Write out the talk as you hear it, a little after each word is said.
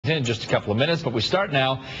In just a couple of minutes, but we start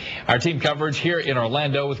now our team coverage here in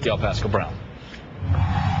Orlando with Gail Pascal-Brown.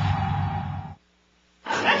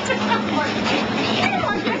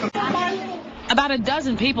 About a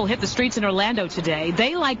dozen people hit the streets in Orlando today.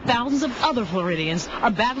 They, like thousands of other Floridians, are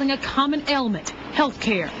battling a common ailment, health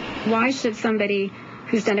care. Why should somebody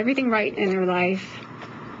who's done everything right in their life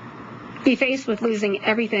be faced with losing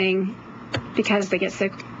everything because they get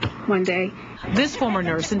sick one day? This former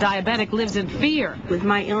nurse and diabetic lives in fear. With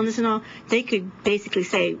my illness and all, they could basically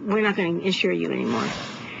say, we're not going to insure you anymore.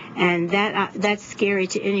 And that's scary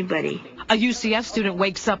to anybody. A UCF student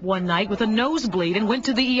wakes up one night with a nosebleed and went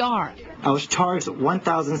to the ER. I was charged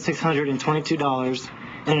 $1,622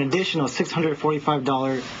 and an additional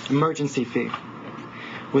 $645 emergency fee.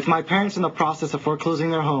 With my parents in the process of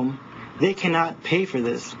foreclosing their home, they cannot pay for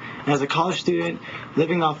this. As a college student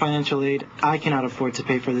living off financial aid, I cannot afford to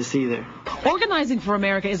pay for this either. Organizing for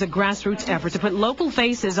America is a grassroots effort to put local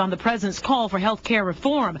faces on the president's call for health care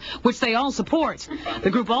reform, which they all support.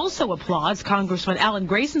 The group also applauds Congressman Alan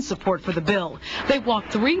Grayson's support for the bill. They've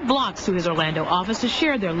walked 3 blocks to his Orlando office to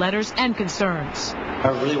share their letters and concerns. I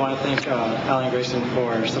really want to thank Alan Grayson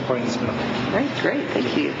for supporting this bill. Great,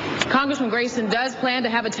 thank you. Congressman Grayson does plan to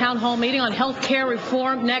have a town hall meeting on health care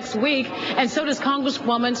reform next week, and so does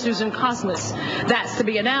Congresswoman Susan Cosmas. That's to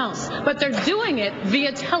be announced, but they're doing it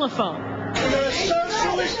via telephone.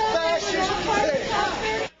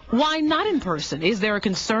 Why not in person? Is there a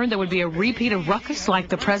concern there would be a repeat of ruckus like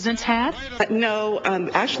the president's had? No,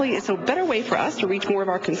 actually, it's a better way for us to reach more of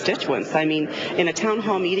our constituents. I mean, in a town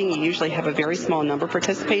hall meeting, you usually have a very small number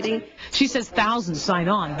participating. She says thousands sign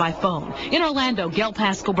on by phone. In Orlando, Gail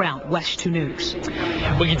Pascal-Brown, WESH 2 News.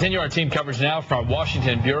 We continue our team coverage now from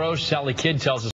Washington Bureau. Sally Kidd tells us